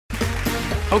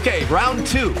Okay, round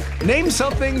two. Name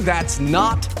something that's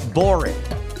not boring.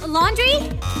 A laundry?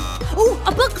 Ooh, a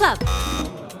book club.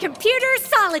 Computer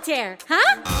solitaire,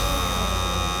 huh?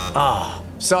 Ah,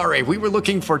 oh, sorry, we were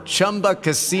looking for Chumba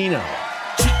Casino.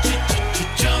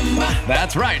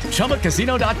 That's right,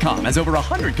 ChumbaCasino.com has over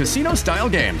 100 casino-style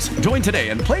games. Join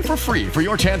today and play for free for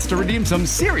your chance to redeem some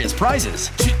serious prizes.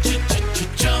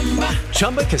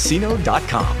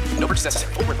 ChumbaCasino.com. No purchase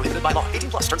necessary. Void where prohibited by law.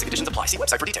 18+ terms and conditions apply. See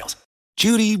website for details.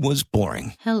 Judy was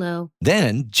boring. Hello.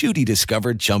 Then Judy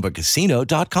discovered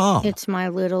ChumbaCasino.com. It's my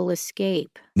little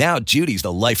escape. Now Judy's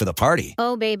the life of the party.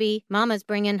 Oh, baby, mama's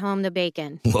bringing home the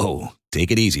bacon. Whoa,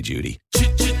 take it easy, Judy.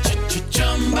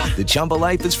 The Chumba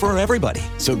life is for everybody.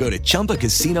 So go to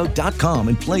ChumbaCasino.com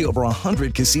and play over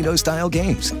 100 casino-style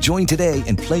games. Join today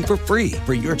and play for free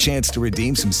for your chance to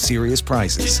redeem some serious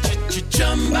prizes.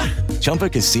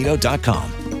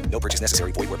 ChumbaCasino.com. No purchase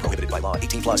necessary. Void where prohibited by law.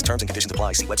 18+ terms and conditions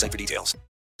apply. See website for details.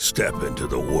 Step into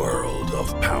the world of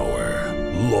power,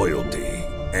 loyalty,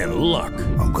 and luck.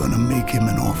 I'm gonna make him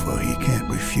an offer he can't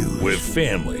refuse. With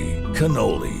family,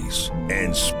 cannolis,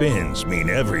 and spins mean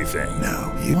everything.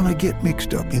 Now, you wanna get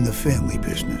mixed up in the family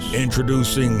business.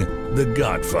 Introducing The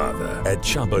Godfather at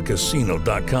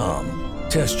ChumbaCasino.com.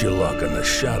 Test your luck in the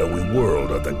shadowy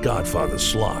world of The Godfather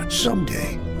slot.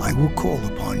 Someday, I will call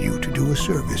upon you to do a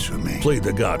service for me. Play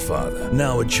The Godfather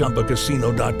now at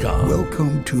ChumbaCasino.com.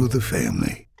 Welcome to the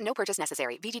family. No purchase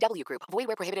necessary. VGW Group. Void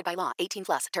where prohibited by law.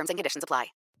 18+. Terms and conditions apply.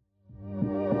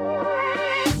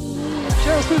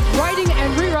 Cheryl Smith writing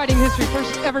and rewriting history.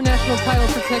 First ever national title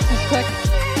for Texas Tech.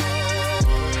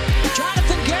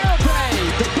 Jonathan Garibay.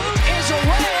 The boot is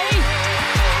away.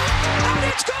 And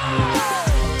it's gone!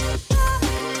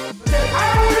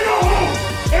 I don't want to go home.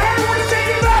 And I don't want to say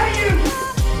goodbye to you.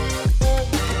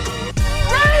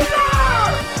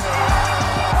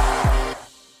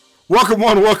 Welcome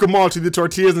one, welcome all to the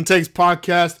Tortillas and Takes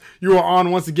podcast. You are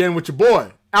on once again with your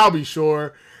boy, Albie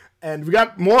Shore. And we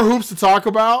got more hoops to talk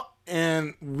about.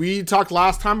 And we talked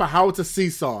last time about how it's a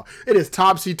seesaw. It is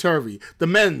topsy-turvy. The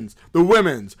men's, the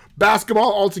women's,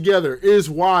 basketball altogether is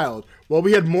wild. Well,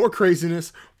 we had more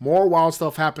craziness, more wild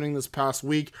stuff happening this past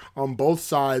week on both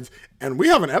sides. And we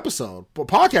have an episode, a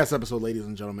podcast episode, ladies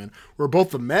and gentlemen, where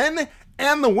both the men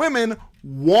and the women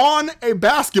won a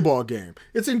basketball game.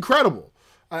 It's incredible.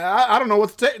 I don't know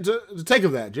what to take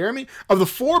of that, Jeremy. Of the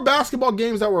 4 basketball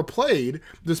games that were played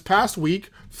this past week,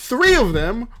 3 of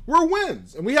them were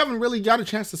wins. And we haven't really got a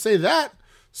chance to say that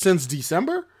since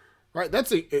December, right?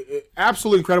 That's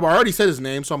absolutely incredible. I already said his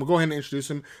name, so I'm going to go ahead and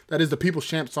introduce him. That is the People's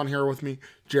Champ that's on here with me,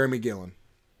 Jeremy Gillen.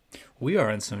 We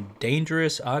are in some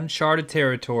dangerous, uncharted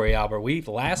territory, Albert.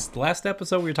 Last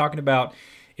episode we were talking about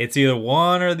it's either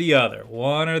one or the other.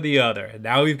 And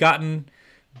now we've gotten...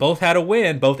 Both had a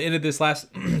win. Both ended this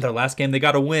their last game. They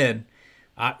got a win.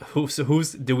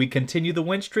 Do we continue the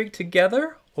win streak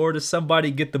together, or does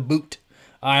somebody get the boot?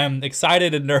 I am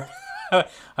excited and nervous.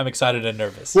 I'm excited and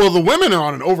nervous. Well, the women are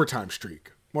on an overtime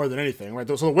streak more than anything, right?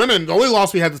 So the women, the only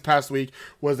loss we had this past week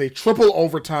was a triple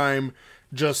overtime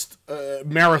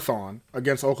marathon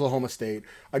against Oklahoma State,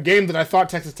 a game that I thought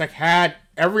Texas Tech had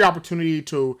every opportunity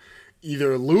to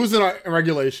either lose in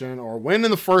regulation or win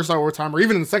in the first overtime or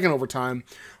even in the second overtime.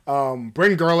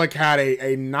 Bryn Gerlich had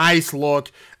a nice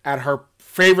look at her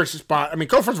favorite spot. I mean,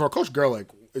 first of all, Coach Gerlich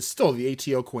is still the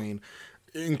ATO queen.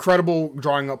 Incredible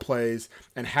drawing up plays,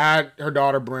 and had her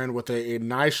daughter Bryn with a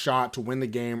nice shot to win the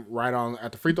game right on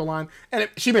at the free throw line, and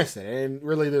she missed it. And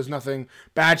really, there's nothing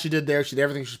bad she did there. She did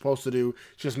everything she's supposed to do.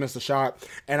 She just missed the shot.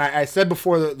 And I said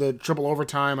before the triple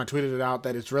overtime, I tweeted it out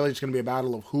that it's really just going to be a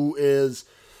battle of who is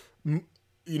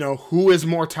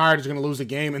more tired is going to lose the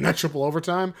game in that triple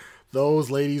overtime.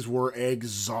 Those ladies were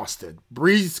exhausted.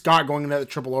 Bree Scott going into that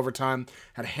triple overtime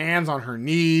had hands on her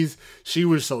knees. She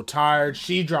was so tired.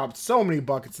 She dropped so many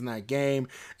buckets in that game.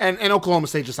 And Oklahoma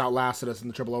State just outlasted us in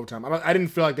the triple overtime. I didn't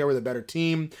feel like they were the better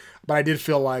team, but I did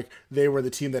feel like they were the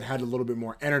team that had a little bit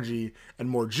more energy and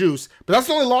more juice. But that's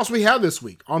the only loss we had this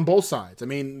week on both sides. I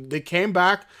mean, they came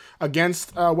back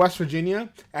against West Virginia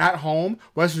at home.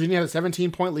 West Virginia had a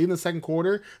 17-point lead in the second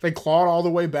quarter. They clawed all the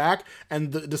way back.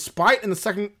 And despite in the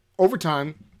second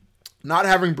overtime not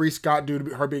having Bree Scott due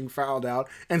to her being fouled out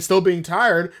and still being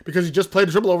tired because he just played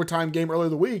a triple overtime game earlier in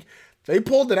the week, they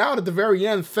pulled it out at the very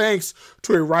end thanks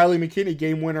to a Riley McKinney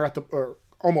game winner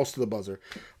almost to the buzzer.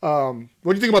 What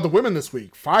do you think about the women this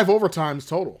week? 5 overtimes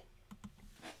total.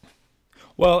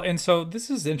 Well, and so this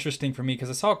is interesting for me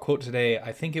because I saw a quote today.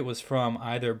 I think it was from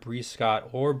either Bree Scott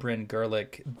or Bryn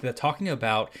Gerlich. They're talking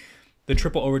about the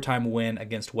triple overtime win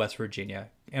against West Virginia.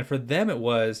 And for them it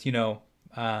was,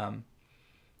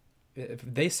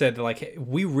 they said like, hey,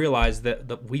 we realized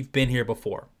that we've been here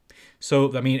before.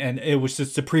 So, I mean, and it was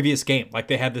just the previous game. Like,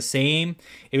 they had it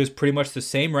was pretty much the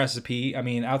same recipe. I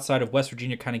mean, outside of West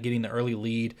Virginia kind of getting the early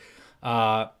lead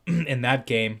in that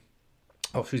game.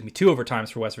 Oh, excuse me, 2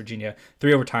 overtimes for West Virginia,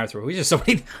 3 overtimes for, we just so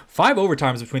many, 5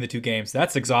 overtimes between the 2 games.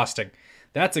 That's exhausting.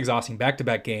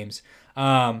 Back-to-back games.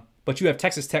 But you have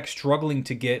Texas Tech struggling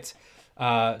to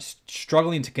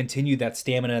continue that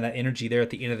stamina and that energy there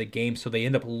at the end of the game. So they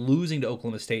end up losing to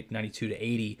Oklahoma State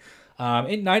 92-80.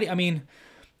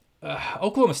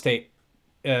 Oklahoma State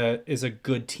is a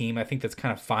good team. I think that's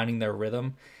kind of finding their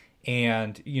rhythm.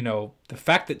 And, you know, the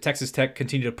fact that Texas Tech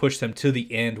continued to push them to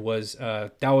the end was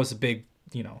that was a big,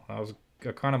 that was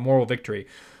a kind of moral victory.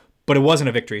 But it wasn't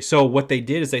a victory. So what they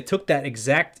did is they took the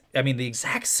exact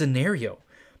scenario.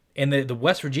 And the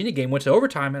West Virginia game went to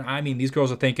overtime. And, I mean, these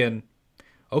girls are thinking,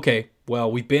 okay,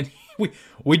 well, we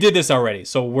did this already.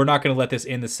 So we're not going to let this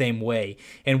end the same way.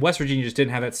 And West Virginia just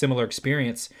didn't have that similar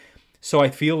experience. So I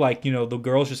feel like, the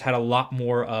girls just had a lot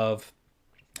more of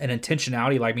an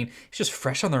intentionality. Like, I mean, it's just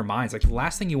fresh on their minds. Like, the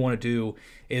last thing you want to do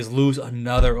is lose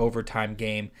another overtime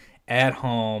game at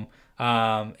home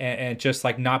and just,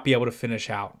 like, not be able to finish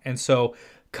out. And so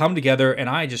come together, and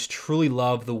I just truly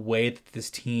love the way that this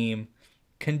team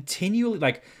continually,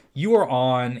 like, you are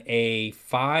on a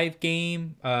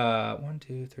 5-game,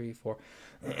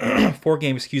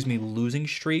 4-game, losing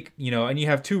streak, and you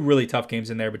have 2 really tough games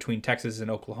in there between Texas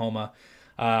and Oklahoma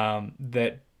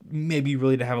that maybe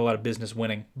really didn't have a lot of business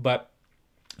winning. But,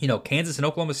 Kansas and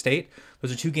Oklahoma State,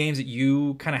 those are 2 games that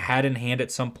you kind of had in hand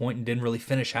at some point and didn't really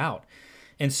finish out.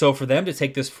 And so for them to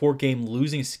take this 4-game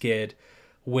losing skid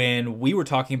when we were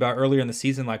talking about earlier in the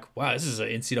season, like, wow, this is an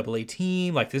NCAA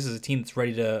team. Like, this is a team that's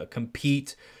ready to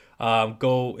compete, try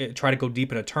to go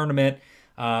deep in a tournament,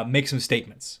 make some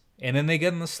statements. And then they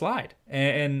get in the slide.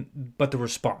 But the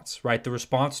response, right? The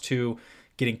response to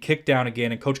getting kicked down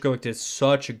again. And Coach Gerlich did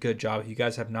such a good job. If you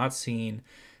guys have not seen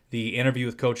the interview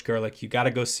with Coach Gerlich, you got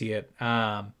to go see it.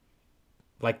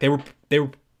 Like, they were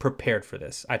prepared for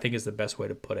this, I think is the best way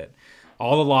to put it.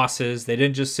 All the losses, they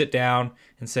didn't just sit down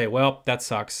and say, well, that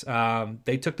sucks.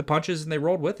 They took the punches and they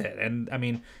rolled with it. And, I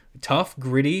mean, tough,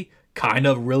 gritty, kind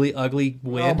of really ugly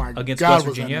win against West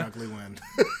Virginia. Was that an ugly win.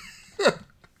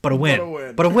 But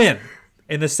a win.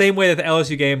 In the same way that the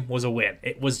LSU game was a win.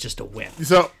 It was just a win.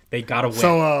 So they got a win.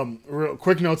 So, real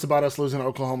quick notes about us losing to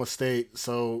Oklahoma State.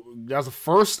 So that was the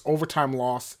first overtime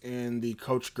loss in the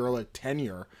Coach Gerlich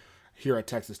tenure here at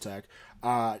Texas Tech.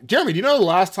 Jeremy, do you know the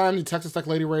last time the Texas Tech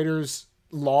Lady Raiders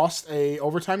lost a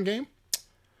overtime game?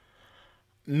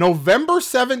 November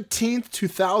 17th,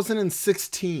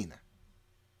 2016.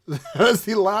 That's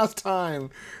the last time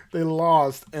they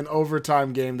lost an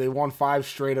overtime game. They won 5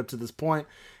 straight up to this point.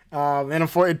 And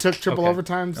it took triple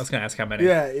overtimes. I was going to ask how many.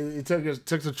 Yeah, it took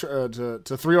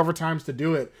to 3 overtimes to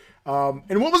do it.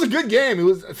 And what was a good game? It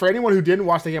was, for anyone who didn't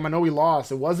watch the game, I know we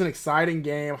lost. It was an exciting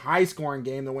game, high-scoring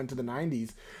game that went to the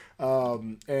 90s.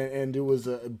 And it was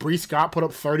Bree Scott put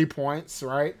up 30 points,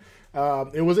 right?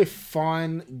 It was a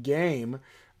fun game.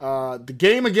 The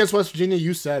game against West Virginia,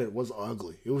 you said it, was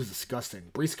ugly. It was disgusting.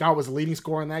 Bree Scott was the leading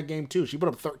scorer in that game, too. She put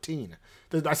up 13.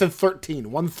 I said 13,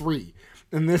 1-3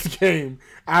 in this game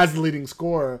as the leading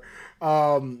scorer.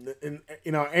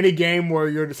 Any game where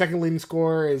your second leading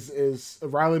scorer is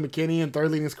Riley McKinney and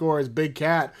third leading scorer is Big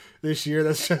Cat this year,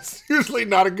 that's just usually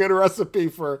not a good recipe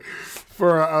for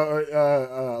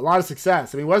a lot of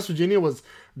success. I mean, West Virginia was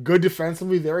good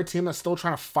defensively. They're a team that's still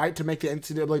trying to fight to make the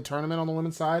NCAA tournament on the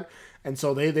women's side. And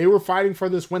so they were fighting for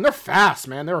this win. They're fast,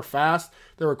 man. They were fast.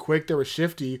 They were quick. They were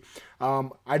shifty.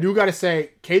 I do got to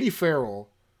say, Katie Farrell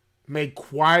made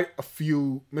quite a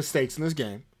few mistakes in this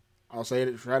game. I'll say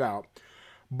it right out.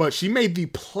 But she made the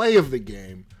play of the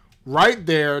game right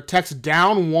there. Tech's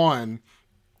down 1.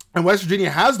 And West Virginia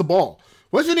has the ball.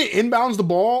 West Virginia inbounds the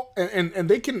ball, and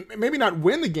they can maybe not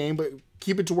win the game, but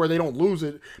keep it to where they don't lose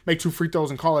it, make 2 free throws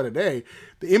and call it a day.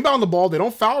 They inbound the ball. They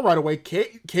don't foul right away.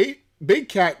 Big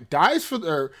Cat gets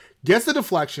the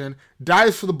deflection,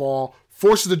 dives for the ball,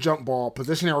 forces the jump ball,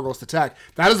 position error goes to Tech.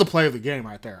 That is the play of the game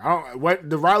right there.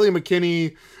 The Riley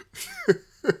McKinney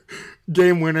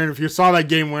game winner, if you saw that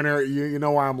game winner, you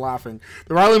know why I'm laughing.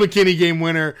 The Riley McKinney game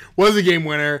winner was a game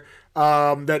winner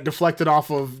that deflected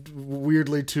off of,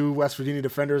 weirdly, 2 West Virginia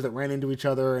defenders that ran into each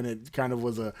other, and it kind of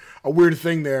was a weird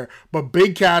thing there. But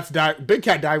Big Cat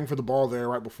diving for the ball there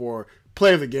right before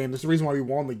play of the game. That's the reason why we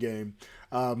won the game,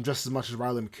 just as much as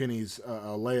Riley McKinney's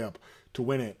layup to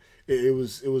win it. It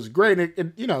was great.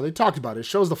 And they talked about it. It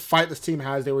shows the fight this team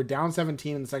has. They were down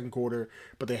 17 in the second quarter,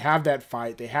 but they have that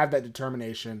fight. They have that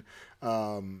determination.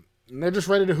 And they're just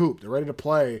ready to hoop. They're ready to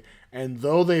play. And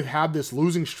though they've had this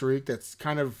losing streak that's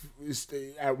kind of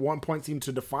at one point seemed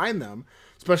to define them,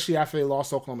 especially after they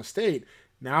lost Oklahoma State,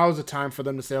 now is the time for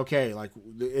them to say, okay, like,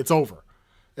 it's over.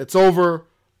 It's over.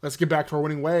 Let's get back to our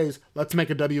winning ways. Let's make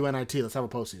a WNIT. Let's have a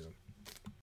postseason.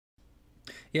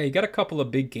 Yeah, you got a couple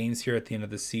of big games here at the end of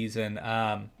the season.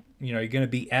 You're going to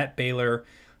be at Baylor.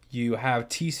 You have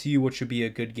TCU, which should be a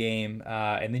good game.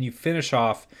 And then you finish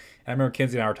off, I remember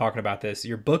Kenzie and I were talking about this,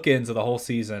 your bookends of the whole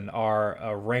season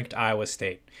are ranked Iowa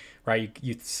State, right?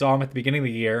 You saw them at the beginning of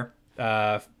the year,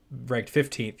 ranked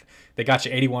 15th. They got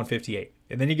you 81-58.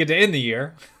 And then you get to end the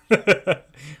year.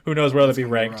 Who knows where they'll be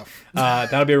ranked.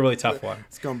 That'll be a really tough one.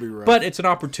 It's going to be rough. But it's an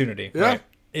opportunity, yeah. Right?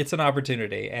 It's an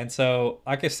opportunity. And so,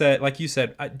 like you said,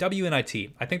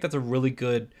 WNIT, I think that's a really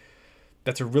good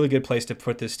place to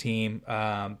put this team.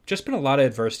 Just been a lot of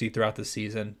adversity throughout the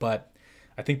season, but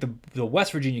I think the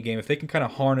West Virginia game, if they can kind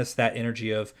of harness that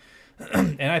energy of,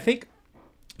 and I think,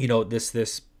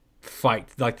 this fight,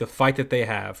 like the fight that they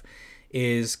have,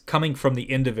 is coming from the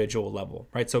individual level,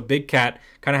 right? So Big Cat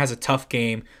kind of has a tough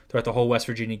game throughout the whole West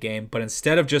Virginia game, but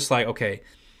instead of just like, okay,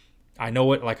 I know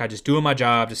what, like I just doing my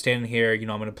job, just standing here, I'm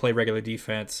going to play regular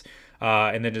defense,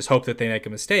 and then just hope that they make a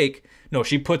mistake. No,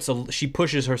 she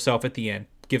pushes herself at the end,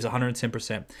 gives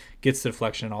 110%, gets the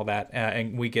deflection and all that,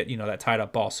 and we get that tied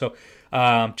up ball. So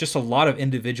just a lot of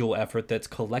individual effort that's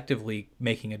collectively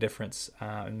making a difference.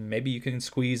 And maybe you can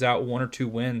squeeze out 1 or 2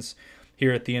 wins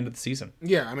here at the end of the season.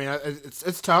 Yeah, I mean,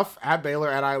 it's tough. At Baylor,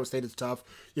 at Iowa State, it's tough.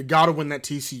 You got to win that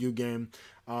TCU game.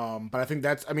 But I think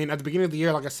at the beginning of the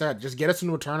year, like I said, just get us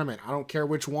into a tournament. I don't care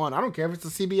which one. I don't care if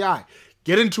it's the CBI.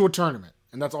 Get into a tournament.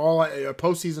 And that's all, a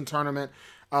postseason tournament.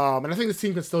 And I think this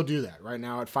team can still do that right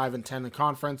now at 5-10 in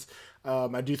conference.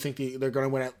 I do think they're going to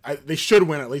win. They should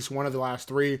win at least one of the last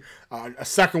 3. A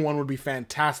second one would be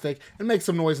fantastic and make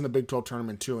some noise in the Big 12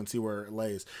 tournament too and see where it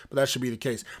lays. But that should be the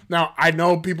case. Now, I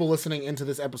know people listening into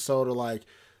this episode are like,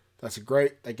 that's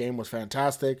great. That game was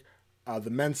fantastic. The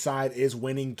men's side is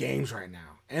winning games right now.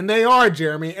 And they are,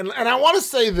 Jeremy. And I want to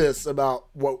say this about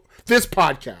this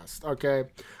podcast, okay?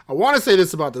 I want to say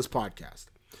this about this podcast.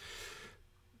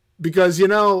 Because,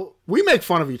 we make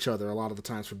fun of each other a lot of the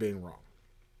times for being wrong.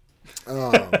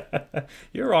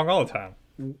 You're wrong all the time.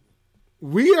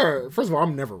 We are, first of all,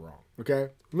 I'm never wrong, okay?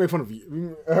 We make fun of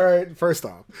you. All right, first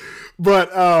off. But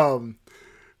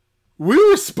we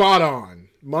were spot on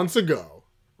months ago,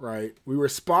 right? We were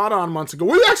spot on months ago.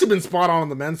 We've actually been spot on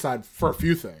the men's side for a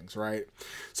few things, right?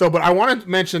 So, but I want to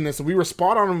mention this. We were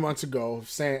spot on months ago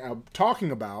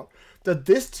talking about that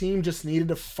this team just needed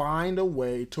to find a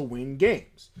way to win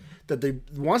games. That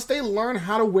once they learn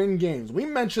how to win games, we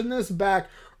mentioned this back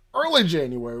early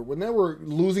January when they were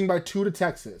losing by 2 to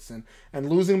Texas and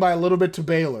losing by a little bit to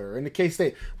Baylor and to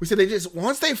K-State. We said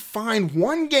once they find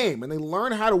one game and they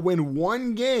learn how to win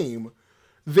one game,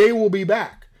 they will be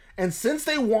back. And since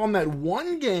they won that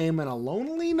one game in a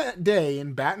lonely day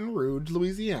in Baton Rouge,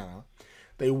 Louisiana,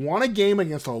 they won a game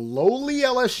against a lowly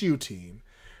LSU team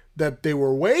that they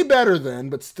were way better than,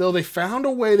 but still they found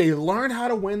a way. They learned how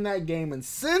to win that game. And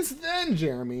since then,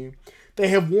 Jeremy, they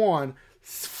have won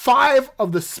 5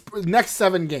 of the next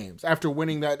 7 games after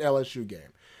winning that LSU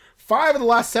game. 5 of the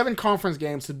last 7 conference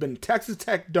games have been Texas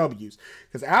Tech W's.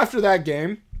 Because after that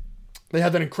game, they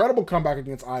had that incredible comeback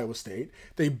against Iowa State.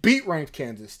 They beat ranked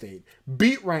Kansas State,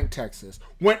 beat ranked Texas,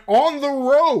 went on the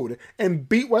road and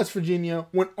beat West Virginia,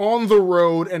 went on the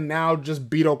road and now just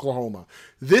beat Oklahoma.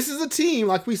 This is a team,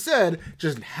 like we said,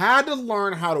 just had to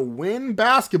learn how to win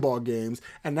basketball games.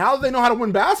 And now that they know how to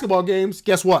win basketball games,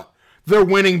 guess what? They're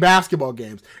winning basketball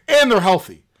games and they're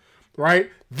healthy, right?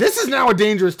 This is now a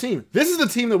dangerous team. This is the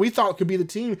team that we thought could be the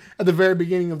team at the very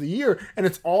beginning of the year, and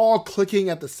it's all clicking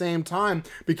at the same time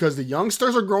because the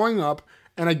youngsters are growing up,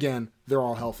 and again, they're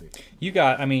all healthy.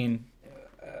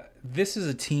 This is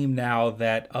a team now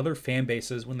that other fan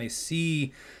bases, when they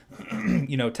see,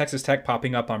 Texas Tech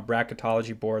popping up on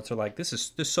bracketology boards, are like, this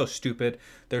is so stupid.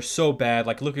 They're so bad.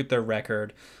 Like, look at their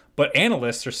record. But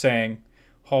analysts are saying,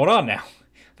 hold on now.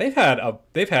 They've had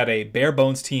a bare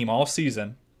bones team all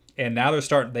season. And now they're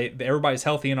starting. Everybody's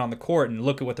healthy and on the court, and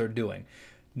look at what they're doing.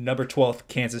 Number 12th,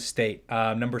 Kansas State.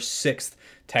 Number 6th,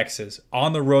 Texas.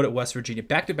 On the road at West Virginia.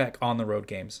 Back-to-back on the road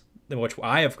games, which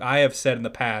I have said in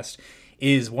the past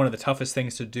is one of the toughest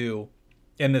things to do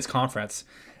in this conference.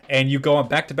 And you go on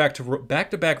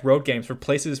back-to-back road games for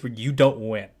places where you don't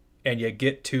win, and you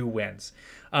get 2 wins.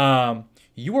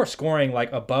 You are scoring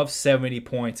like above 70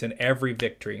 points in every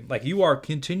victory. Like, you are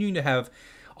continuing to have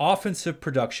offensive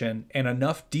production and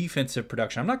enough defensive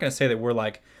production. I'm not going to say that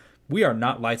we are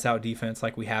not lights out defense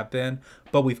like we have been,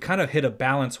 but we've kind of hit a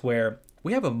balance where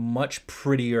we have a much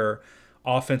prettier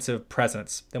offensive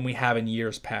presence than we have in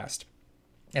years past.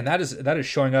 And that is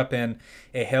showing up in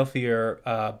a healthier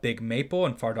Big Maple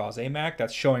and Fardaws Aimaq.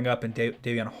 That's showing up in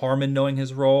Davion Harmon knowing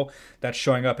his role. That's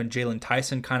showing up in Jalen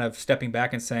Tyson kind of stepping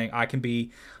back and saying, I can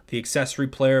be the accessory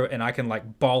player and I can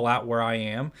like ball out where I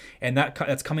am. And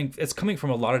it's coming from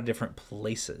a lot of different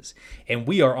places. And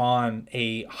we are on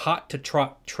a hot to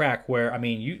trot track where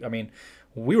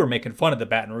we were making fun of the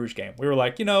Baton Rouge game. We were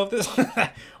like, this,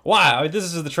 wow, this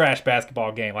is the trash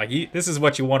basketball game. Like, this is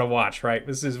what you want to watch, right?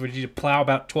 This is what you plow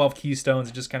about 12 keystones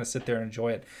and just kind of sit there and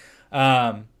enjoy it.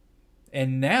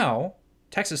 And now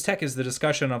Texas Tech is the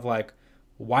discussion of like,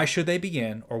 why should they be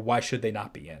in or why should they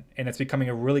not be in? And it's becoming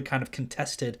a really kind of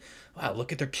contested, wow,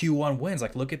 look at their Q1 wins.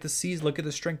 Like, look at the season, look at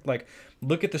the strength,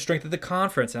 of the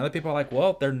conference. And other people are like,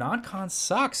 well, their non-con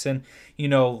sucks. And,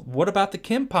 what about the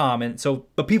KenPom? And so,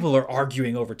 but people are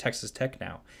arguing over Texas Tech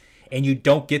now. And you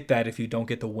don't get that if you don't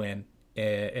get the win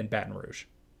in Baton Rouge.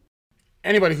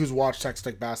 Anybody who's watched Texas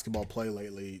Tech basketball play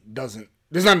lately there's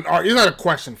not a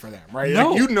question for them, right?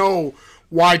 No. Like,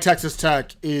 why Texas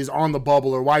Tech is on the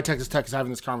bubble or why Texas Tech is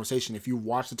having this conversation if you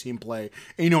watch the team play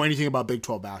and you know anything about Big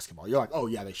 12 basketball. You're like, oh,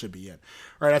 yeah, they should be in.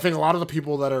 Right? I think a lot of the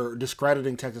people that are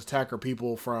discrediting Texas Tech are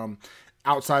people from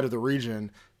outside of the region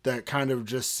that kind of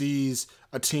just sees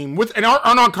a team with – and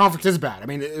our non-conference is bad. I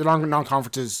mean, our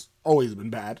non-conference has always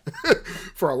been bad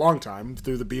for a long time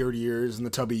through the Beard years and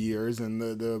the Tubby years and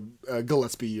the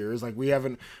Gillespie years. Like, we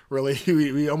haven't really –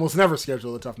 we almost never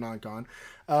schedule a tough non-con.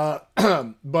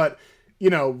 But –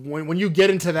 when you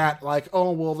get into that, like, oh,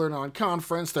 well, they're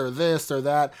non-conference, they're this, they're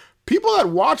that. People that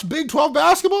watch Big 12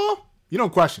 basketball, you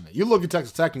don't question it. You look at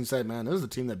Texas Tech and you say, man, this is a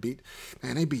team that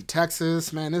they beat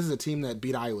Texas. Man, this is a team that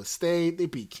beat Iowa State. They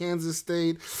beat Kansas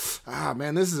State.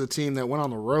 Man, this is a team that went on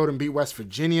the road and beat West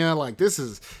Virginia. Like, this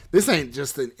ain't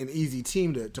just an easy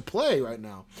team to play right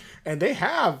now. And they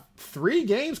have 3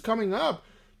 games coming up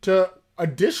to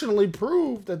additionally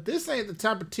prove that this ain't the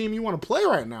type of team you want to play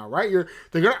right now, right?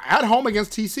 They're going at home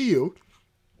against TCU,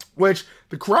 which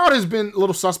the crowd has been a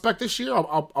little suspect this year.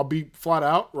 I'll be flat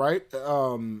out, right?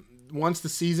 Once the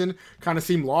season kind of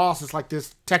seemed lost, it's like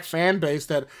this Tech fan base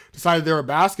that decided they're a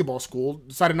basketball school,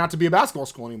 decided not to be a basketball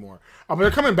school anymore. But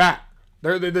they're coming back.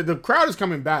 The crowd is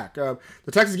coming back. The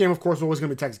Texas game, of course, was always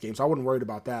going to be a Texas game, so I wasn't worried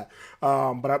about that.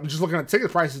 But I'm just looking at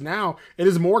ticket prices now. It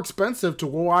is more expensive to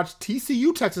watch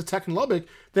TCU Texas Tech in Lubbock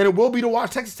than it will be to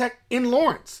watch Texas Tech in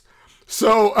Lawrence.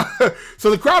 So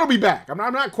the crowd will be back. I'm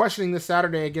not questioning this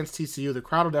Saturday against TCU. The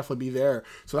crowd will definitely be there.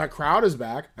 So that crowd is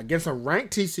back against a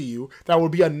ranked TCU. That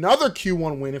would be another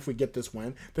Q1 win if we get this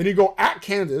win. Then you go at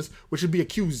Kansas, which would be a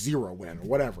Q0 win or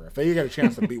whatever. If they get a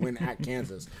chance to win at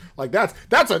Kansas, like that's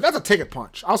a ticket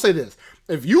punch. I'll say this: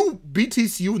 if you beat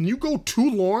TCU and you go to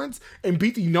Lawrence and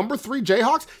beat the number 3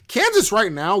 Jayhawks, Kansas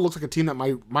right now looks like a team that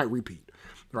might repeat.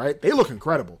 Right? They look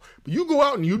incredible. But you go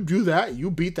out and you do that, you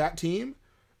beat that team.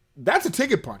 That's a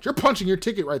ticket punch. You're punching your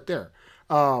ticket right there.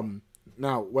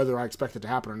 Now, whether I expect it to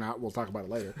happen or not, we'll talk about it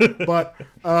later. But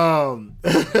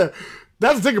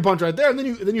that's a ticket punch right there. And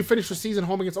then you finish the season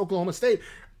home against Oklahoma State.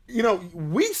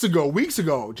 Weeks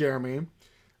ago, Jeremy,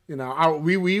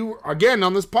 we again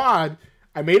on this pod,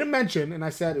 I made a mention and I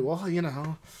said, well,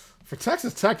 for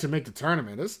Texas Tech to make the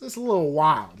tournament, it's a little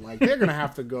wild. Like, they're gonna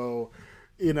have to go.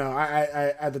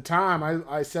 I at the time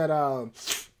I said.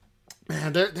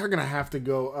 Man, they're gonna have to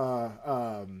go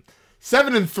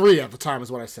 7-3 at the time is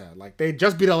what I said. Like, they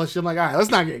just beat LSU. I'm like, all right, let's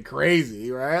not get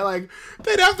crazy, right? Like,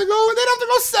 they'd have to go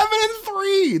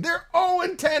 7-3. They're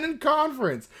 0-10 in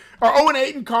conference or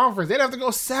 0-8 in conference. They'd have to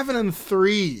go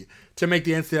 7-3 to make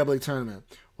the NCAA tournament.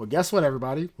 Well, guess what,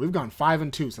 everybody? We've gone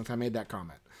 5-2 since I made that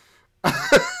comment.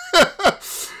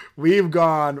 We've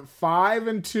gone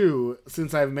 5-2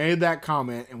 since I've made that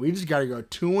comment, and we just got to go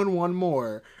 2-1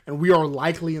 more, and we are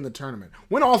likely in the tournament.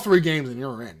 Win all 3 games, and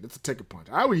you're in. It's a ticket punch.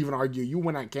 I would even argue you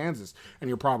win at Kansas, and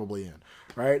you're probably in,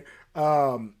 right?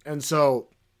 And so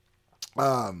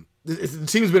the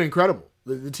team's been incredible.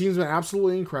 The team's been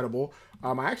absolutely incredible.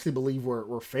 I actually believe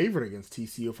we're favored against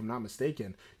TCU, if I'm not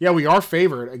mistaken. Yeah, we are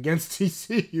favored against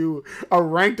TCU, a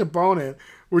ranked opponent,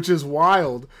 which is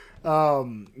wild.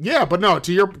 But no,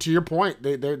 to your point,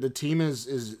 the team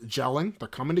is gelling. They're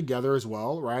coming together as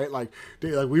well, right? Like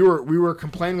we were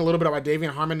complaining a little bit about Davion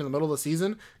Harmon in the middle of the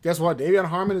season. Guess what? Davion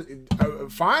Harmon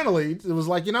finally it was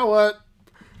like, you know what?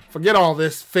 Forget all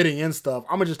this fitting in stuff.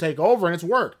 I'm gonna just take over, and it's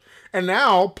worked. And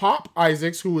now Pop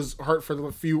Isaacs, who was hurt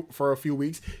for a few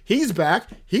weeks, he's back.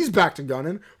 He's back to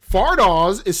gunning.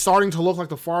 Fardaws is starting to look like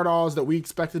the Fardaws that we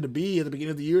expected to be at the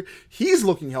beginning of the year. He's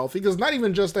looking healthy because not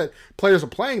even just that players are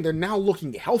playing; they're now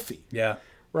looking healthy. Yeah.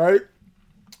 Right.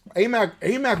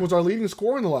 AMAC was our leading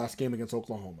scorer in the last game against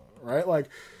Oklahoma, right? Like,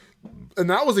 and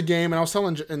that was a game, and I was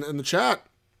telling in the chat,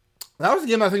 that was a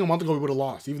game I think a month ago we would have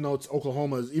lost, even though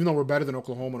even though we're better than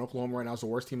Oklahoma, and Oklahoma right now is the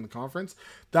worst team in the conference.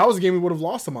 That was a game we would have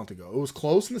lost a month ago. It was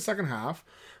close in the second half,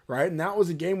 right? And that was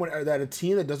a game that a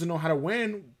team that doesn't know how to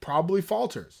win probably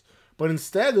falters. But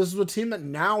instead, this is a team that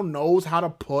now knows how to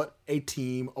put a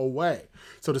team away.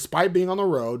 So despite being on the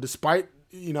road, despite,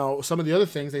 some of the other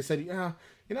things, they said, yeah,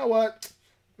 you know what,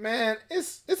 man,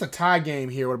 it's a tie game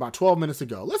here with about 12 minutes to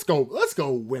go. Let's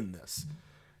go win this.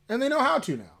 And they know how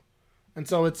to now. And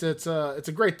so it's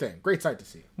a great thing. Great sight to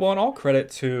see. Well, and all credit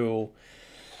to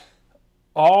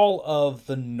all of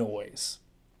the noise.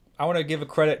 I want to give a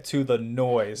credit to the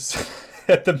noise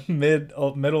at the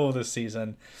middle of the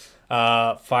season.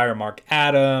 Fire Mark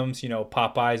Adams,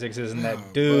 Pop Isaacs isn't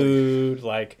that dude.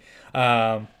 Like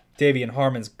Davion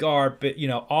Harmon's guard, but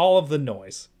all of the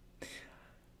noise.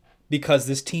 Because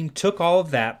this team took all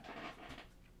of that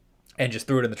and just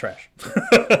threw it in the trash.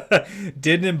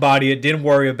 Didn't embody it, didn't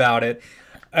worry about it.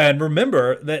 And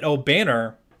remember that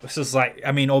O'Banner,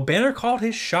 O'Banner called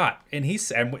his shot. And he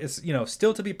said, it's,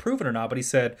 still to be proven or not, but he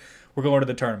said, we're going to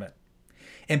the tournament.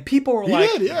 And people were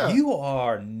you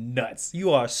are nuts.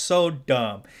 You are so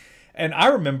dumb. And I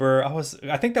remember,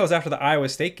 I think that was after the Iowa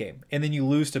State game. And then you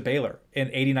lose to Baylor in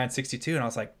 89-62. And I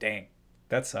was like, dang,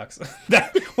 that sucks.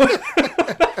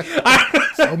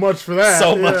 So much for that.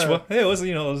 So much. It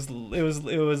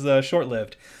was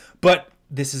short-lived. But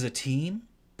this is a team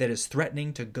that is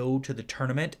threatening to go to the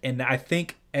tournament. And I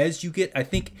think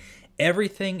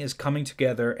everything is coming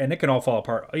together, and it can all fall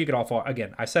apart. You can all fall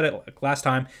again. I said it last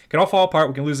time. It can all fall apart.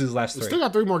 We can lose these last three. We still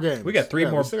got 3 more games. We got three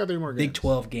more Big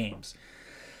 12 games.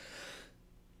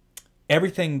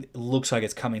 Everything looks like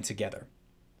it's coming together,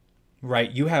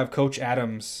 right? You have Coach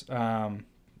Adams.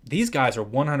 These guys are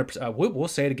 100%. We'll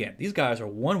say it again. These guys are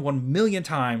 1 million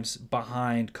times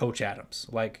behind Coach Adams.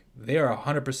 Like, they are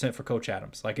 100% for Coach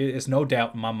Adams. Like, it's no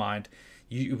doubt in my mind.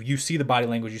 You see the body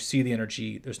language. You see the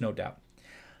energy. There's no doubt.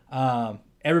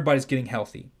 Everybody's getting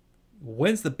healthy.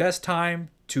 When's the best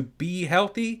time to be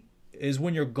healthy? Is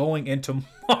when you're going into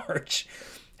March.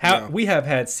 We have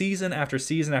had season after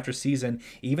season after season,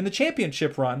 even the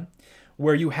championship run,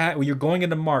 where you're going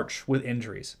into March with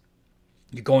injuries.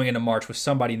 You're going into March with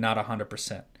somebody not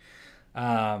 100%.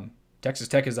 Texas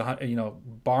Tech is,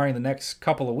 barring the next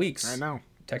couple of weeks. I know.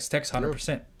 Texas Tech's 100%.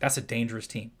 True. That's a dangerous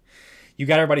team. You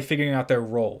got everybody figuring out their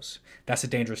roles. That's a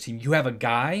dangerous team. You have a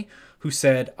guy who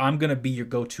said, I'm going to be your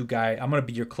go-to guy. I'm going to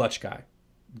be your clutch guy.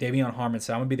 Davion Harmon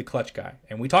said, I'm going to be the clutch guy.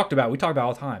 And we talk about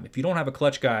all the time. If you don't have a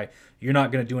clutch guy, you're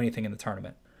not going to do anything in the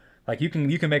tournament. Like, you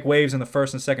can make waves in the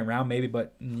first and second round maybe,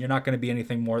 but you're not going to be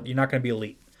anything more. You're not going to be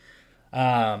elite.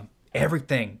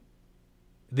 Everything.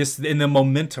 This in the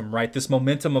momentum, right? This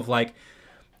momentum of like,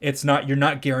 you're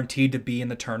not guaranteed to be in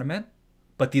the tournament,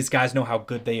 but these guys know how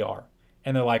good they are.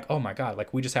 And they're like, oh my God,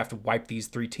 like, we just have to wipe these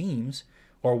 3 teams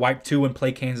or wipe 2 and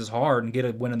play Kansas hard and get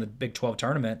a win in the Big 12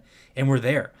 tournament, and we're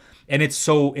there. And it's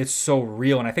so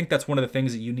real. And I think that's one of the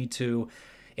things that you need to,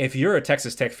 if you're a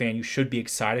Texas Tech fan, you should be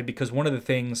excited, because one of the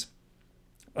things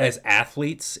as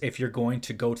athletes, if you're going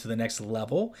to go to the next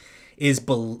level, is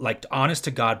honest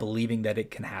to God believing that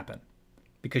it can happen.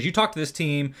 Because you talk to this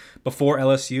team before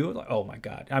LSU, like, oh my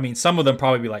God. I mean, some of them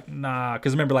probably be like, nah.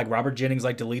 Because remember, like, Robert Jennings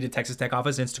deleted Texas Tech off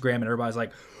his Instagram, and everybody's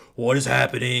like, what is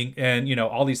happening? And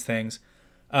all these things.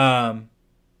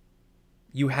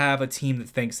 You have a team that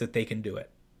thinks that they can do it.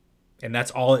 And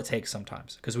that's all it takes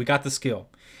sometimes, because we got the skill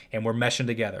and we're meshing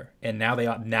together. And now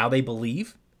they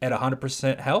believe at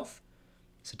 100% health.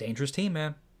 It's a dangerous team,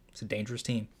 man. It's a dangerous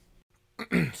team.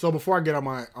 So before I get on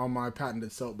my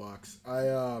patented soapbox,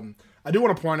 I do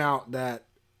want to point out that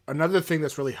another thing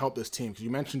that's really helped this team, because you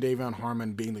mentioned Davion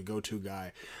Harmon being the go-to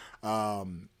guy.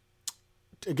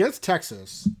 Against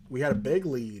Texas, we had a big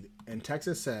lead, and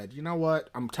Texas said, you know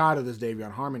what? I'm tired of this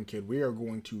Davion Harmon kid. We are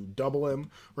going to double him.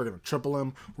 We're going to triple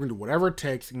him. We're going to do whatever it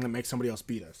takes and make somebody else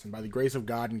beat us. And by the grace of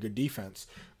God and good defense,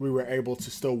 we were able to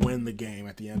still win the game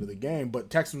at the end of the game. But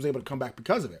Texas was able to come back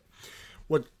because of it.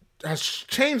 What has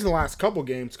changed in the last couple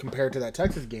games compared to that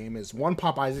Texas game is, one,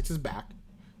 Pop Isaacs is back.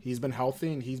 He's been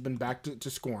healthy, and he's been back to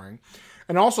scoring.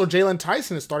 And also, Jalen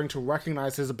Tyson is starting to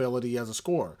recognize his ability as a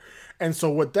scorer. And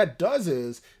so what that does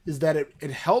is that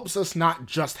it helps us not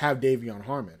just have Davion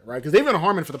Harmon, right? Because Davion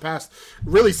Harmon, for the past,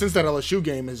 really since that LSU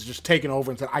game, has just taken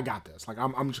over and said, I got this. Like,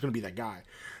 I'm just going to be that guy.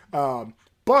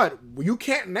 But you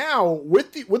can't now,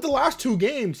 with the last 2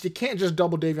 games, you can't just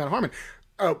double Davion Harmon.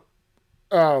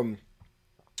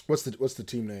 What's the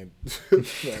team name?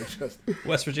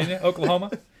 West Virginia,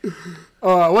 Oklahoma.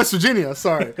 West Virginia.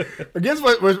 Sorry, against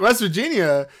West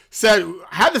Virginia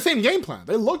had the same game plan.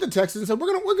 They looked at Texas and said,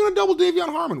 "We're gonna double Davion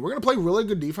Harmon. We're gonna play really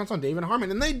good defense on Davion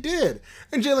Harmon," and they did.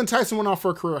 And Jalen Tyson went off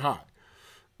for a career high.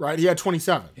 Right, he had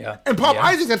 27. Yeah, and Pop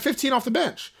Isaacs had 15 off the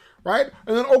bench. Right,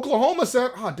 and then Oklahoma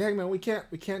said, "Oh dang man, we can't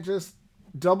just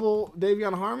double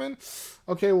Davion Harmon.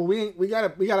 Okay, well we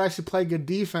gotta actually play good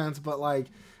defense, but like."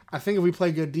 I think if we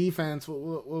play good defense,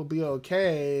 we'll be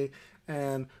okay,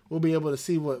 and we'll be able to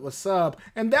see what's up.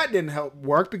 And that didn't help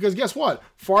work because guess what?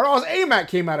 Fardaws Aimaq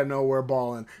came out of nowhere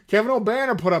balling. Kevin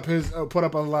O'Banner put up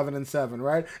 11 and 7,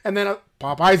 right? And then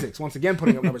Pop Isaacs once again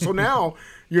putting up numbers. So now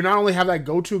you not only have that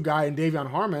go-to guy in Davion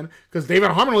Harmon, because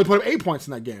Davion Harmon only put up 8 points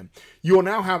in that game. You will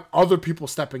now have other people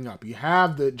stepping up. You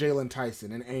have the Jalen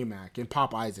Tyson and Aimaq and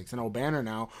Pop Isaacs and O'Banner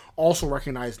now also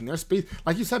recognizing their speed.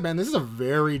 Like you said, man, this is a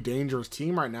very dangerous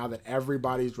team right now that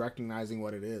everybody's recognizing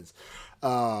what it is.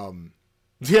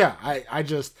 Yeah, I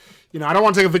just, I don't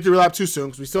want to take a victory lap too soon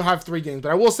because we still have 3 games.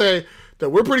 But I will say that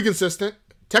we're pretty consistent.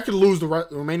 Tech could lose the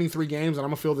remaining 3 games, and I'm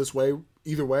going to feel this way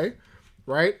either way,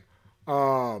 right? As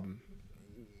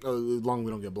long as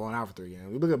we don't get blown out for 3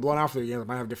 games. If we get blown out for 3 games, I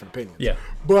might have different opinions. Yeah.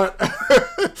 But, Tech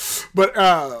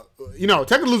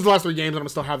could lose the last 3 games, and I'm going to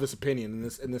still have this opinion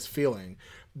and this feeling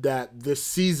that this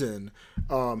season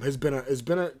has been a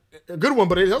good one,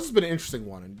 but it's also been an interesting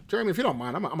one. And Jeremy, if you don't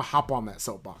mind, I'm gonna hop on that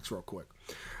soapbox real quick.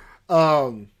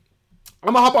 I'm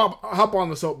gonna hop on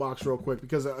the soapbox real quick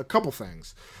because a couple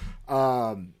things.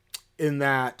 In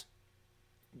that,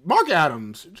 Mark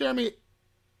Adams, Jeremy,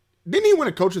 didn't he win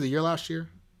a Coach of the Year last year?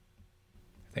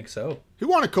 I think so. He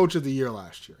won a Coach of the Year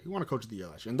last year.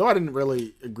 And though I didn't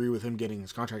really agree with him getting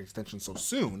his contract extension so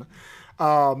soon,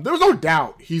 there was no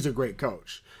doubt he's a great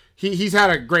coach. He's had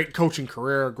a great coaching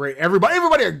career.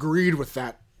 Everybody agreed with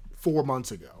that 4 months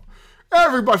ago.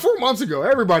 4 months ago,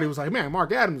 everybody was like, man,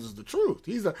 Mark Adams is the truth.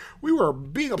 We were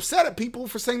being upset at people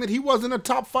for saying that he wasn't a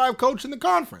top 5 coach in the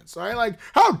conference. Right? Like,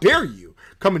 how dare you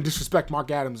come and disrespect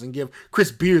Mark Adams and give Chris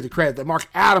Beard the credit that Mark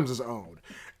Adams is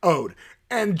owed.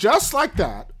 And just like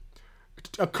that,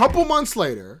 a couple months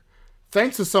later,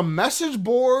 thanks to some message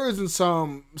boards and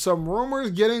some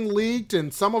rumors getting leaked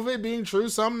and some of it being true,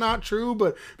 some not true,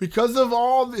 but because of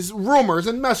all these rumors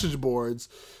and message boards,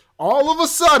 all of a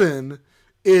sudden,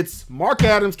 it's Mark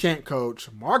Adams can't coach.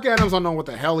 Mark Adams don't know what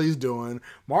the hell he's doing.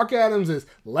 Mark Adams is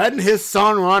letting his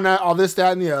son run all this,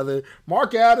 that, and the other.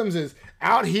 Mark Adams is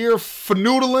out here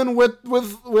fanoodling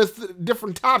with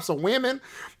different types of women,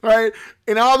 right?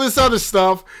 And all this other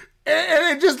stuff.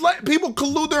 And it just let people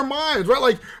collude their minds, right?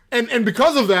 Like, and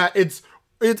because of that, it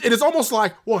is almost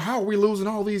like, well, how are we losing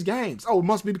all these games? Oh, it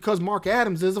must be because Mark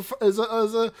Adams is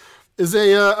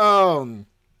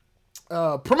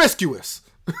promiscuous.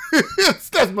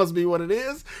 That must be what it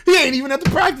is. He ain't even at the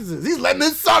practices. He's letting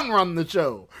his son run the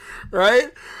show,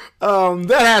 right?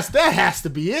 That has to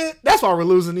be it. That's why we're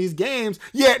losing these games.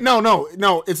 Yeah,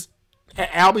 no. It's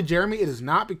Albie, Jeremy. It is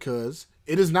not because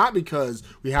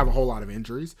we have a whole lot of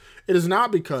injuries. It is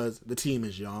not because the team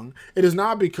is young. It is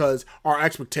not because our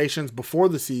expectations before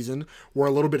the season were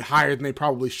a little bit higher than they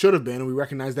probably should have been, and we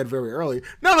recognized that very early.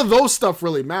 None of those stuff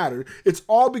really mattered. It's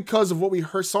all because of what we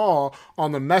saw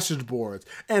on the message boards.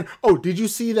 And, did you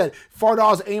see that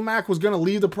Fardaws Aimaq was going to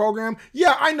leave the program?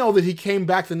 Yeah, I know that he came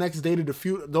back the next day to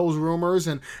defute those rumors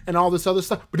and all this other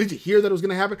stuff, but did you hear that it was going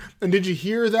to happen? And did you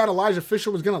hear that Elijah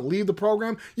Fisher was going to leave the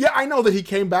program? Yeah, I know that he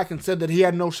came back and said that he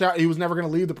had no shot, he was never going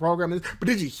to leave the program, but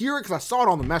did you hear it? Because I saw it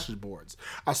on the message boards.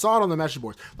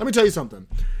 Let me tell you something.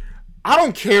 I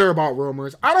don't care about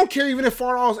rumors. I don't care even if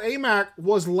Fardaws Aimaq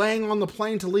was laying on the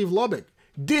plane to leave Lubbock.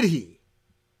 Did he?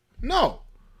 No.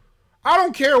 I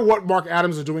don't care what Mark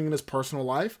Adams is doing in his personal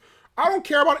life. I don't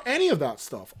care about any of that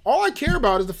stuff. All I care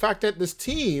about is the fact that this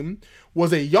team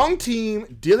was a young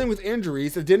team dealing with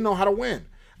injuries that didn't know how to win.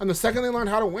 And the second they learned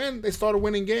how to win, they started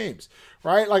winning games,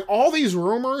 right? Like all these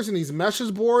rumors and these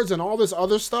message boards and all this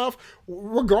other stuff,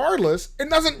 regardless, it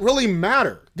doesn't really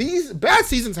matter. These bad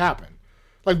seasons happen.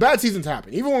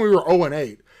 Even when we were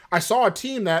 0-8, I saw a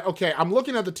team that, okay, I'm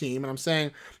looking at the team and I'm saying,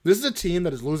 this is a team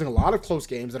that is losing a lot of close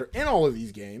games that are in all of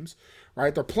these games,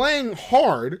 right? They're playing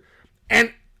hard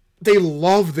and they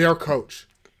love their coach.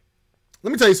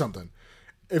 Let me tell you something.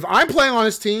 If I'm playing on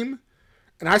this team,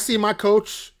 and I see my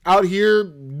coach out here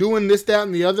doing this, that,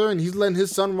 and the other, and he's letting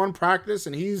his son run practice,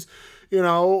 and he's, and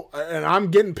I'm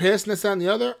getting pissed and this, that, and the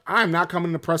other, I'm not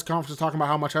coming to press conferences talking about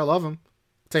how much I love him.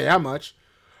 I'll tell you that much.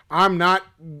 I'm not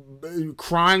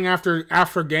crying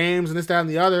after games and this, that, and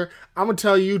the other. I'm going to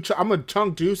tell you, I'm going to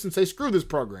chunk juice and say, screw this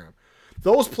program.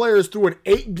 those players through an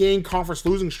 8-game conference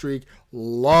losing streak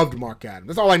loved Mark Adams.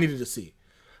 That's all I needed to see.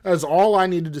 That's all I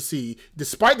needed to see,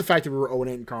 despite the fact that we were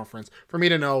 0-8 in conference, for me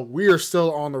to know we are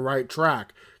still on the right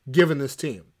track given this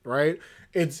team, right?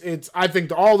 It's I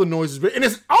think all the noise is, and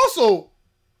it's also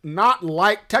not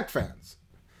like Tech fans.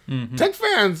 Mm-hmm. Tech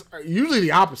fans are usually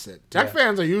the opposite. Tech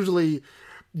fans are usually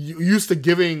used to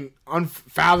giving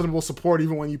unfathomable support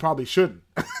even when you probably shouldn't.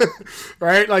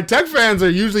 Right? Like, Tech fans are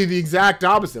usually the exact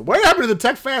opposite. What happened to the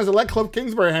Tech fans that let Cliff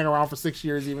Kingsbury hang around for 6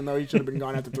 years even though he should have been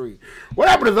gone after 3? What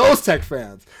happened to those Tech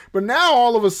fans? But now,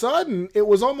 all of a sudden, it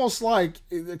was almost like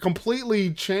it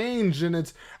completely changed,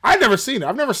 and I've never seen it.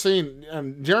 I've never seen,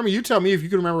 and Jeremy, you tell me if you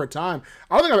can remember a time,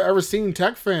 I don't think I've ever seen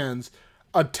Tech fans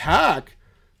attack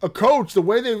a coach the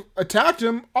way they attacked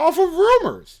him off of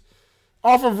rumors.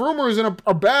 Off of rumors in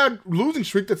a bad losing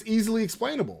streak that's easily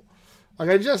explainable. Like,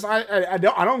 I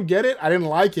don't get it. I didn't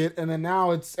like it, and then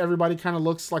now everybody kind of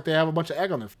looks like they have a bunch of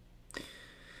egg on their face.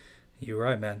 You're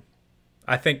right, man.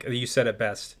 I think you said it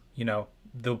best. You know,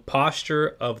 the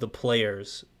posture of the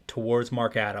players towards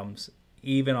Mark Adams,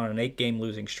 even on an 8-game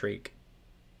losing streak,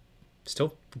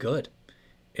 still good.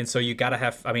 And so you got to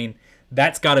have, I mean,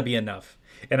 that's got to be enough.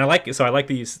 And I like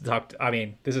these talk. I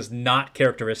mean, this is not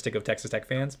characteristic of Texas Tech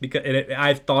fans because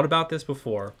I've thought about this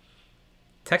before.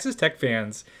 Texas Tech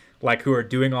fans, like, who are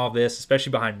doing all this,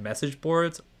 especially behind message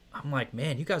boards, I'm like,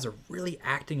 man, you guys are really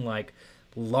acting like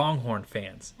Longhorn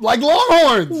fans. Like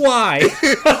Longhorns? Why?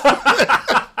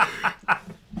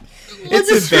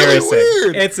 It's embarrassing. Really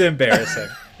weird. It's embarrassing.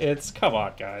 Come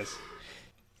on, guys.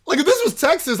 Like, if this was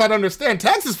Texas, I'd understand.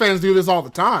 Texas fans do this all the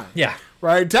time. Yeah.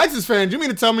 Right? Texas fans, you mean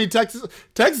to tell me Texas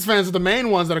fans are the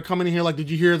main ones that are coming in here like, did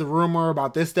you hear the rumor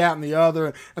about this, that, and the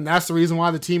other? And that's the reason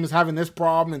why the team is having this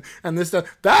problem and this, that.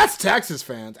 That's Texas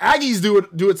fans. Aggies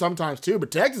do it sometimes too, but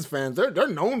Texas fans, they're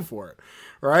known for it.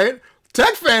 Right?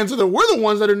 Tech fans we're the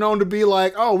ones that are known to be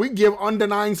like, oh, we give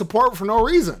undenying support for no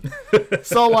reason.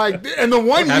 So, like, and the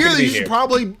one year that you should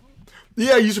probably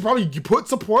put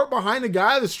support behind a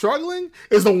guy that's struggling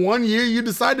is the one year you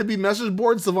decide to be message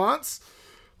board savants.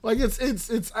 Like,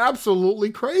 it's absolutely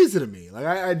crazy to me. Like,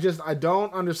 I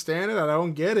don't understand it. I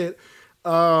don't get it.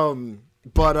 Yeah,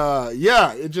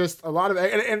 it just a lot of,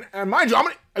 and mind you,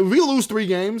 if we lose 3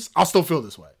 games, I'll still feel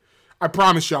this way. I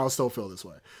promise you, I'll still feel this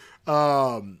way.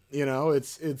 You know,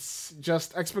 it's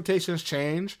just expectations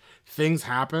change, things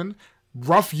happen,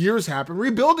 rough years happen,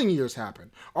 rebuilding years happen.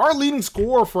 Our leading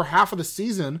scorer for half of the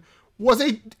season was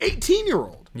a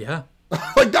 18-year-old. Yeah.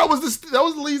 Like, that was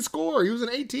the lead scorer. He was an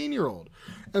 18-year-old.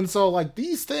 And so, like,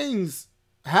 these things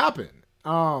happen.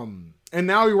 And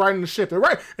now we're riding the ship. They're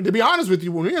right. And to be honest with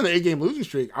you, when we were in the 8-game losing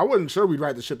streak, I wasn't sure we'd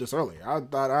ride the ship this early. I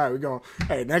thought, all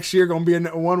right, next year going to be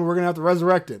one we're going to have to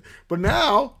resurrect it. But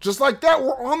now, just like that,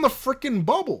 we're on the freaking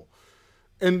bubble.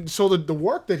 And so the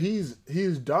work that he's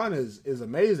done is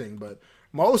amazing. But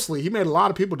mostly, he made a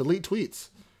lot of people delete tweets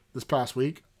this past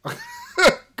week.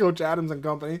 Coach Adams and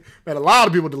company made a lot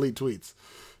of people delete tweets.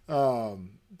 I'll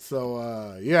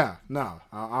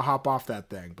hop off that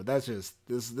thing. But that's just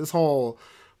this whole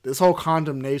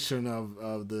condemnation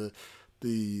of the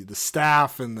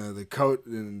staff and the coach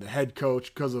and the head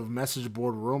coach because of message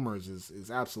board rumors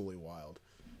is absolutely wild.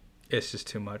 It's just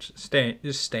too much.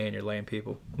 Just stay in your lane,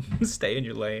 people. Stay in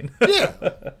your lane.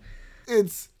 Yeah.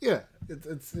 It's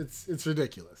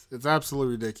ridiculous. It's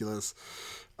absolutely ridiculous.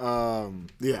 I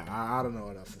don't know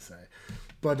what else to say.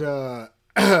 But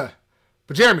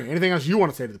Jeremy, anything else you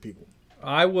want to say to the people?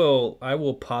 I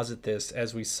will posit this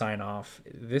as we sign off.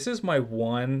 This is my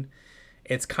one.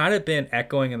 It's kind of been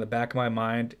echoing in the back of my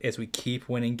mind as we keep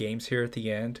winning games here at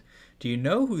the end. Do you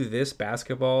know who this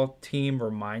basketball team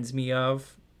reminds me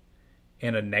of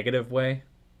in a negative way?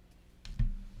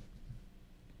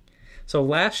 So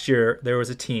last year, there was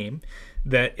a team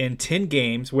that in 10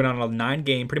 games went on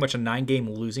pretty much a 9-game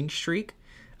losing streak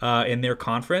in their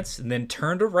conference, and then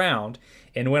turned around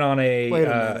and went on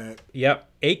a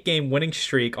 8-game winning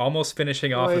streak, almost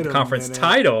finishing off with the conference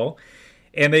title.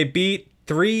 And they beat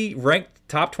 3 ranked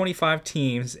top 25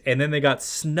 teams, and then they got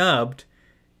snubbed.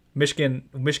 Michigan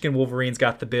Wolverines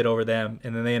got the bid over them,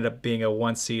 and then they ended up being a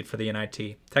 1 seed for the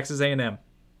NIT. Texas A&M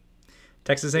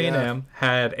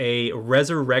had a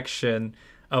resurrection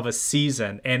of a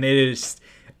season, and it is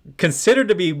considered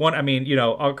to be one. I mean, you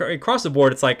know, across the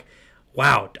board, it's like,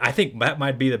 wow, I think that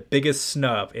might be the biggest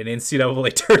snub in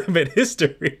NCAA tournament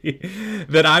history.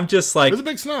 That I'm just like, it was a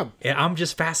big snub. Yeah, I'm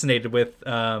just fascinated with,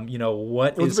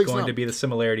 what is going to be the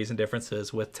similarities and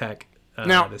differences with Tech.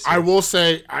 Now, I will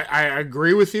say, I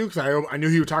agree with you because I knew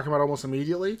you were talking about almost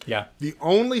immediately. Yeah. The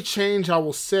only change I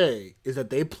will say is that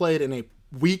they played in a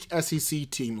weak SEC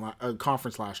team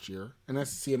conference last year, and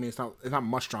SEC, I mean, it's not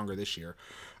much stronger this year,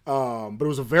 but it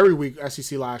was a very weak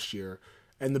SEC last year.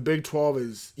 And the Big 12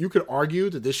 is, you could argue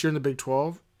that this year in the Big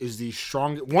 12 is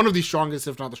one of the strongest,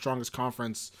 if not the strongest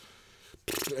conference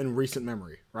in recent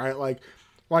memory, right? Like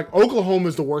Oklahoma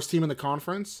is the worst team in the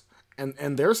conference,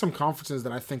 and there are some conferences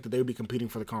that I think that they would be competing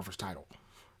for the conference title.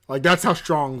 Like, that's how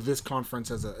strong this conference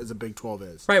as a Big 12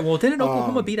 is. Right. Well, didn't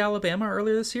Oklahoma beat Alabama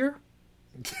earlier this year?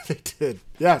 They did.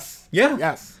 Yes. Yeah.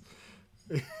 Yes.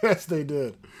 Yes, they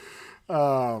did.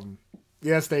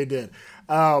 Yes, they did.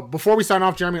 Before we sign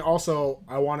off, Jeremy, also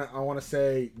I want to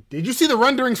say, did you see the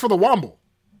renderings for the Womble?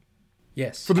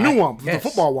 Yes. For the new Womble, for the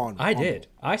football Womble. I did.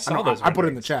 I saw those. I put it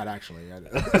in the chat, actually.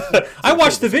 I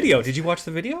watched the video. Did you watch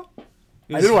the video?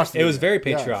 I did watch the video. It was very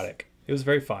patriotic. Yes. It was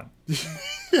very fun.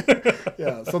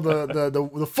 Yeah, so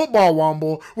the football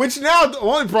Womble, which now the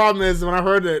only problem is when I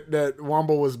heard that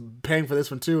Womble was paying for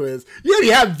this one too, is you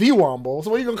already have the Womble, so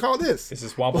what are you going to call this? This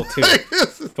is Womble 2.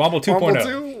 Womble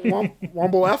 2.0.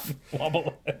 Womble F?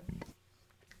 Womble.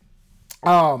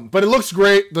 But it looks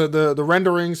great. The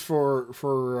renderings for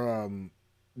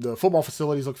the football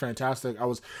facilities look fantastic.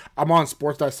 I'm on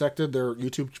Sports Dissected, their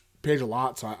YouTube page a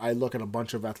lot, so I look at a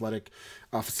bunch of athletic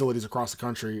facilities across the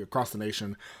country, across the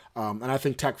nation, and I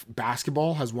think Tech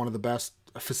basketball has one of the best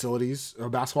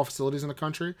basketball facilities in the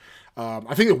country.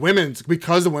 I think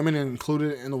because the women are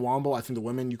included in the Womble, I think the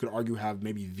women, you could argue, have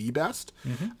maybe the best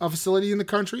facility in the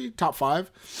country, top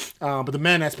 5. But the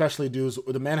men especially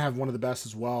the men have one of the best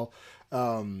as well.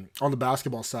 On the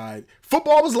basketball side,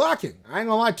 football was lacking. I ain't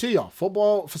gonna lie to y'all.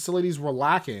 Football facilities were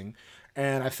lacking.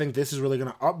 And I think this is really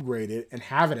going to upgrade it and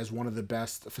have it as one of the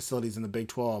best facilities in the Big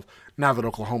 12 now that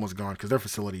Oklahoma's gone, because their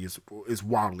facility is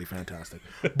wildly fantastic.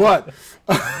 But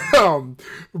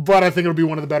but I think it'll be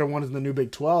one of the better ones in the new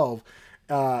Big 12.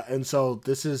 And so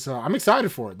this is I'm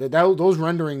excited for it. Those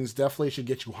renderings definitely should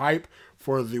get you hype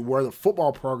for where the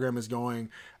football program is going.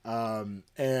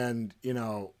 And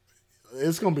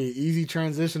it's going to be an easy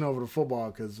transition over to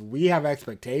football because we have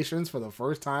expectations for the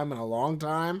first time in a long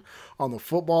time on the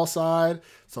football side.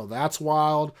 So that's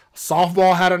wild.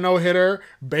 Softball had a no-hitter.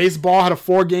 Baseball had a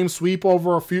 4-game sweep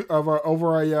over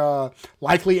a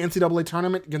likely NCAA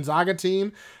tournament Gonzaga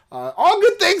team. All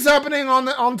good things happening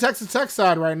on Texas Tech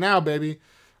side right now, baby.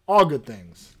 All good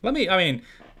things.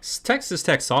 Texas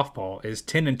Tech softball is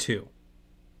 10-2.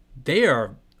 They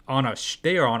are on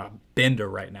a bender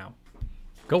right now.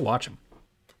 Go watch him.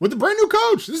 With the brand new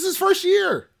coach. This is his first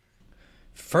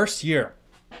year.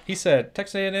 He said,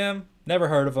 Texas A&M, never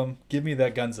heard of him. Give me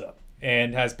that guns up.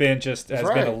 And has been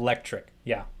electric.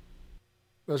 Yeah.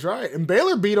 That's right. And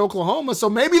Baylor beat Oklahoma, so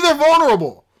maybe they're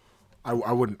vulnerable. I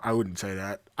wouldn't say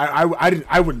that.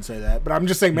 I wouldn't say that, but I'm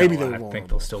just saying maybe they're vulnerable. I think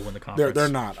they'll still win the conference. They're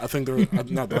not. I think they're going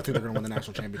to win the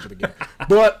national championship again.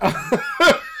 But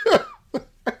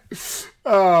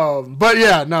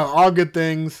yeah, no, all good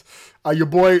things. Your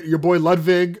boy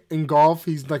Ludwig in golf,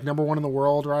 he's like number 1 in the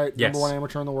world, right? Yes. Number 1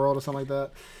 amateur in the world or something like that.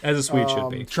 As a Swede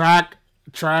should be.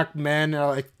 Track men are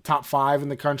like top 5 in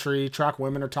the country. Track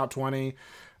women are top 20.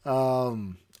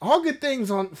 All good things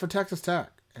for Texas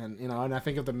Tech. And and I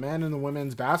think if the men and the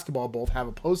women's basketball both have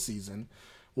a postseason,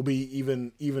 will be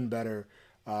even better.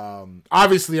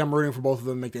 Obviously, I'm rooting for both of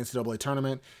them to make the NCAA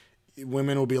tournament.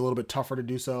 Women will be a little bit tougher to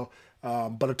do so.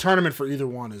 But a tournament for either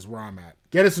one is where I'm at.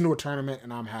 Get us into a tournament,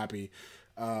 and I'm happy.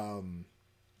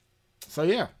 So,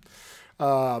 yeah.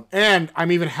 And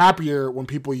I'm even happier when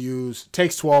people use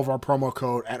Takes12, our promo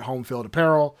code, at Home Field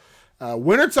Apparel.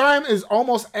 Wintertime is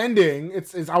almost ending.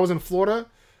 I was in Florida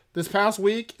this past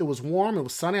week. It was warm. It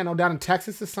was sunny. I know down in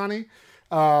Texas it's sunny.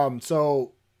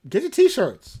 So get your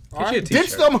T-shirts. All right?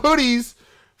 Ditch them hoodies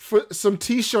for some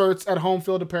T-shirts at Home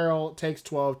Field Apparel.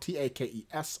 Takes12,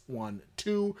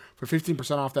 TAKES12 for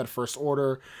 15% off that first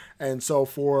order. And so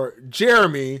for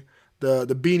Jeremy, the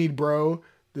beanie bro,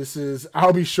 this is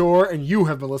Albie Shore, and you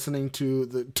have been listening to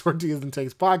the Tortillas and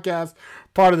Takes podcast,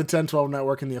 part of the 1012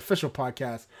 Network and the official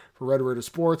podcast for Red Raider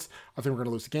Sports. I think we're going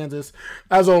to lose to Kansas.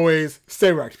 As always,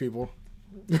 stay wrecked, people.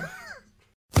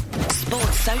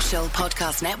 Sports Social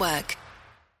Podcast Network.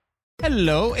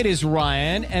 Hello, it is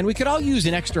Ryan, and we could all use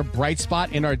an extra bright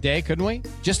spot in our day, couldn't we?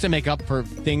 Just to make up for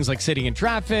things like sitting in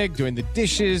traffic, doing the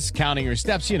dishes, counting your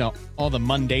steps, all the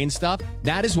mundane stuff.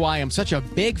 That is why I'm such a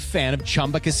big fan of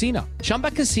Chumba Casino. Chumba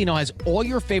Casino has all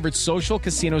your favorite social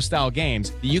casino-style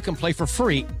games that you can play for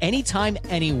free anytime,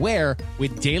 anywhere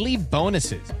with daily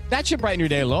bonuses. That should brighten your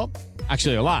day a little.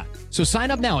 Actually, a lot. So sign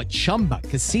up now at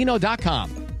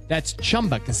ChumbaCasino.com. That's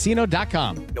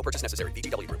ChumbaCasino.com. No purchase necessary.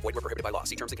 VGW Group. Void where prohibited by law.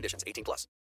 See terms and conditions. 18+.